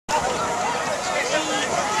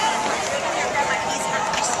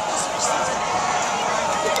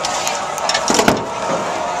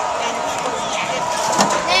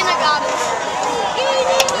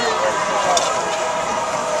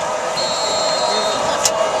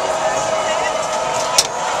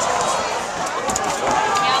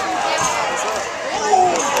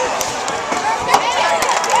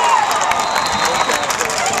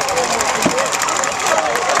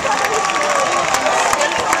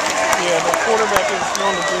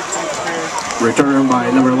Return by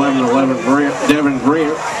number 11, Devin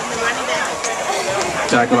Grant.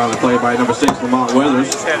 Tackle on the play by number 6, Lamont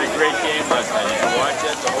Weathers. He's had a great game last night. You can watch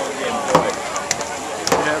it the whole game.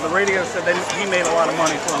 Yeah, the radio said that he made a lot of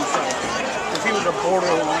money for himself. Because he was a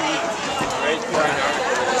borderline. Great point.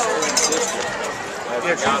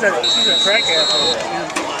 Yeah, she's a track athlete. Yeah.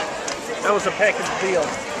 That was a package deal.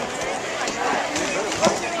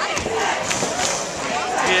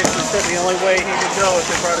 He actually said the only way he could go is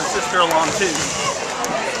if he brought his sister along too.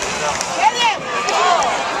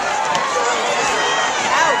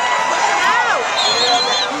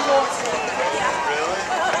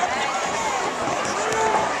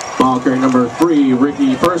 Ball carry number 3,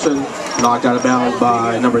 Ricky Person, knocked out of bounds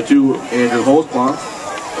by number 2, Andrew Holzclaw.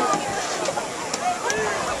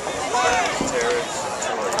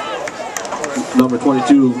 Number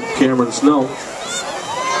 22, Cameron Snow.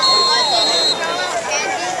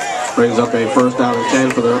 Brings up a first down and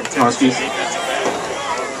 10 for the Huskies. Yeah.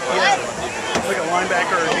 Like a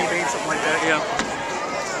linebacker or a DB, something like that, yeah.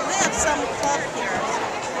 We have some club here.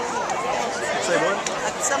 Say what?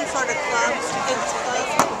 Some sort of club, kids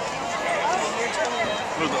club.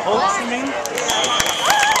 The Holtz, you mean? Yeah.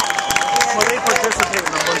 Well, they participate in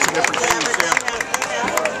a bunch of different things, yeah.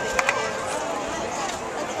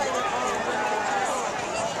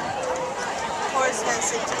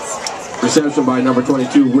 Reception by number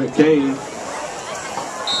 22, Whit Kane.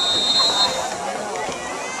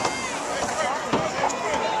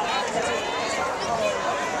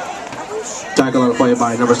 Tackle on the play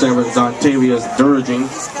by number 7, Octavius Durging.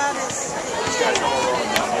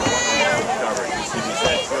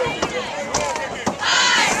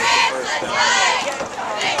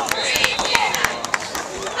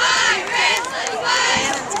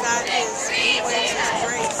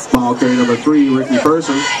 Ball carry number 3, Ricky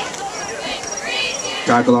Person.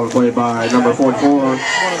 Tackle on the play by number 44,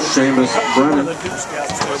 Seamus Brennan. One of the Duke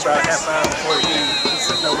Scouts was about half hour before the game. He's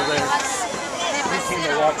sitting over there. He came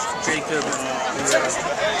to watch Jacob and the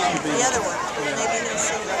QB. The other one. Maybe he'll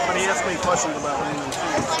see that. But he asked me questions about Landen too.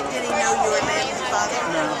 So. Did he know you were Landen's father?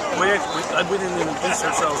 No. We didn't introduce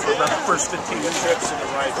ourselves for about the first 15 minutes. Trips to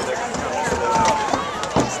the right, but they're going to come to the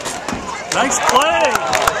left. Nice play!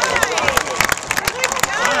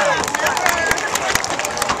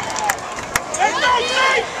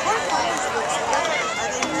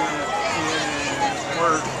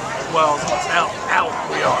 Well, out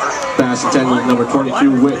we are. Pass intended number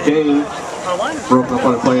 22, Whit Kane. Broken up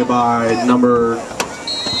on the play by number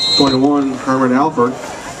 21, Herman Alford.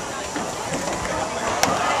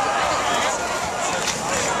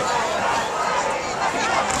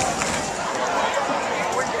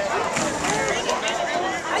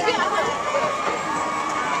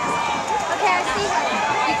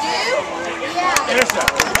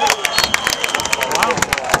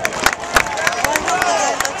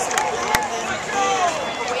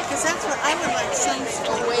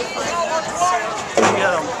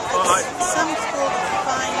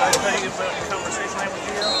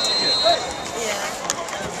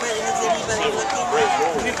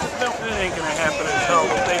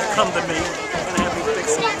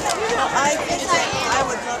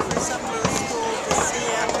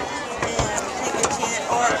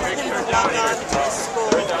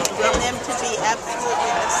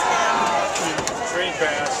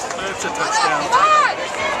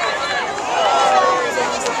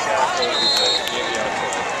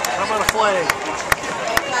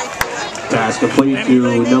 Pass complete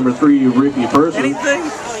to number 3, Ricky Person. Anything?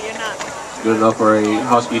 Oh, you're not. Good enough for a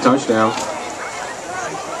Husky touchdown.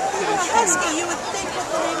 Husky, you would think with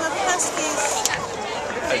the name of Huskies.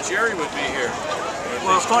 Jerry would be here.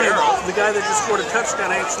 Well, it's funny, the guy that just scored a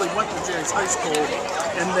touchdown actually went to Jerry's high school,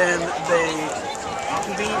 and then they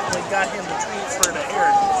got him to transfer to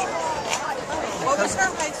Heritage. What was her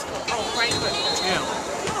high school? Oh, Franklin. Yeah.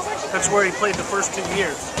 That's where he played the first 2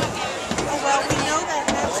 years. Oh, well, we know that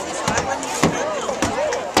actually, so I wouldn't even make it.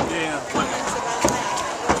 Yeah.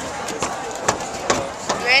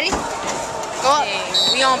 You ready? Go up.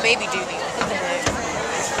 Yeah, we on baby duty.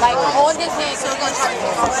 Like, hold his hand so we're going to try to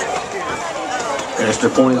Extra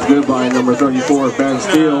point is good by number 34, Ben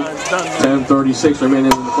Steele. 10:36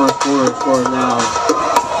 remaining in the first quarter. Scoring now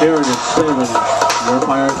Heritage 7, your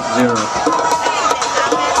Pirates 0.